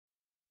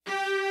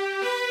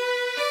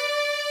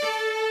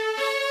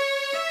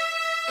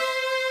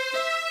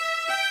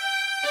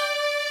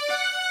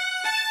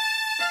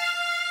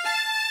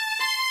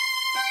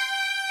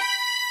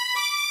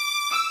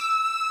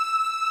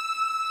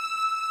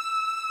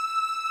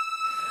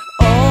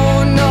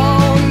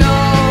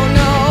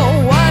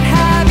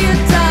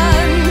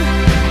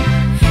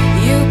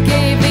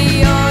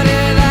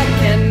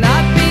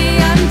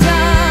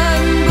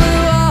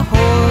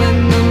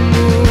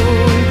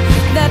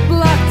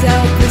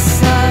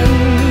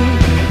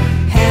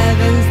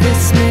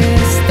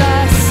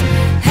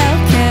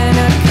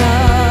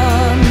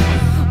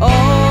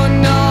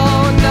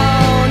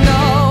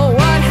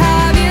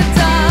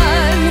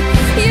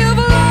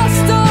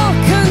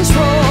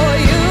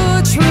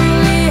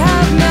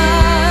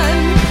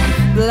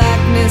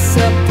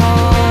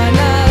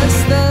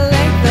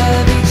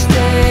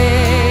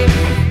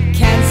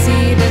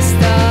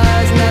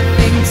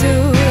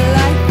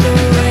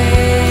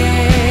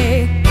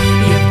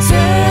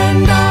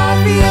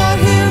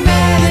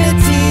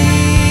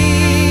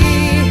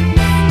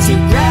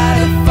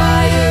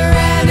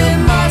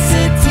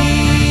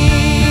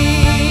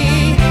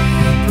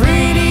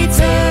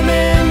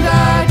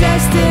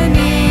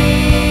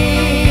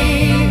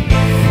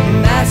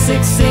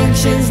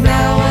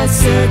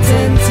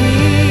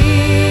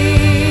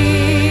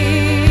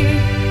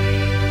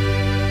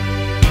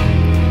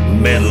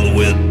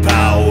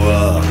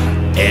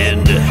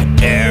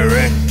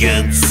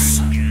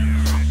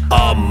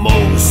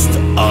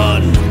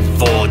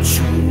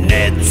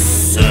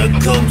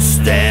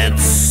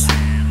circumstance.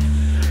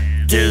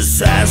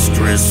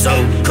 Disastrous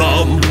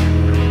outcome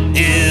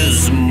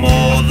is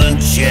more than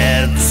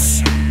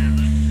chance.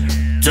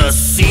 To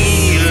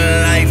see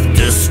life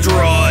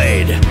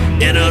destroyed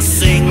in a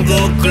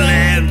single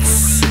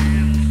glance.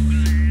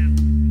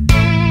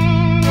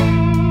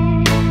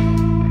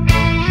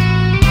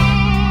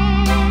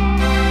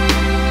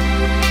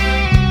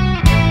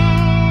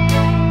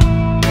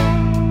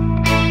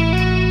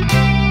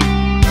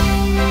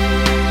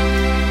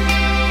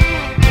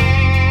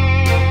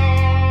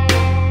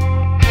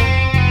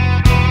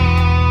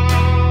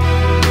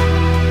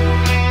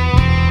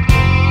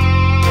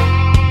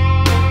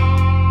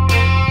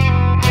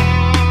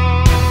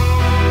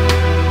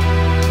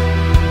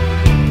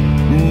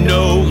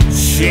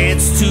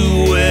 Chance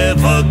to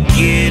ever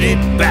get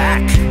it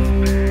back.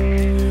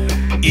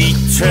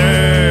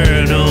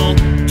 Eternal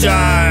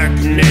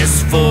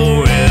darkness,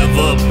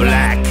 forever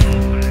black.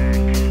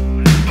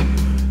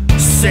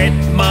 Set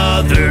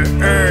Mother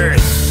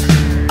Earth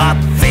a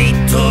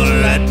fatal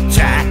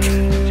attack.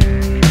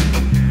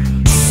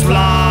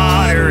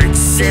 Slaughter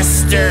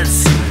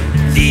existence,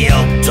 the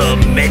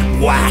ultimate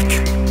whack.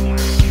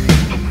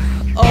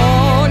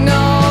 Oh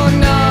no.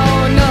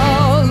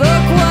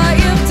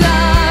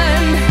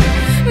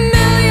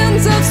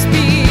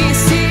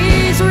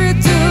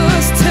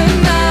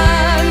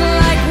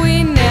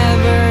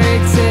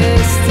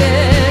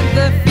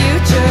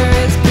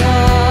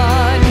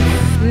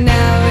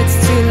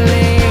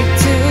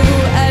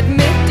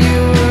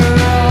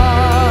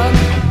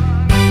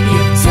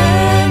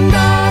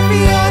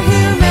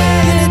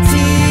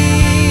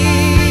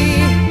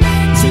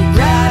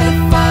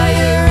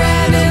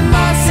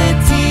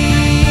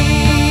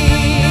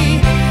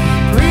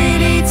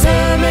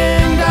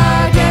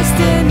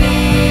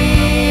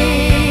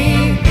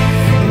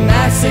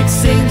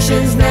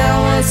 Extinction's now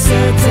a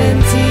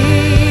certainty.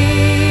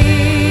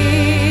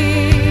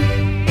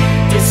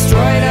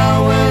 Destroyed our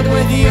world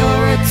with your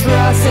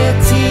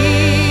atrocity.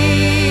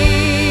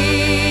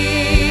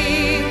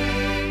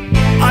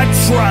 I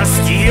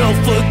trust you'll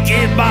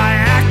forgive my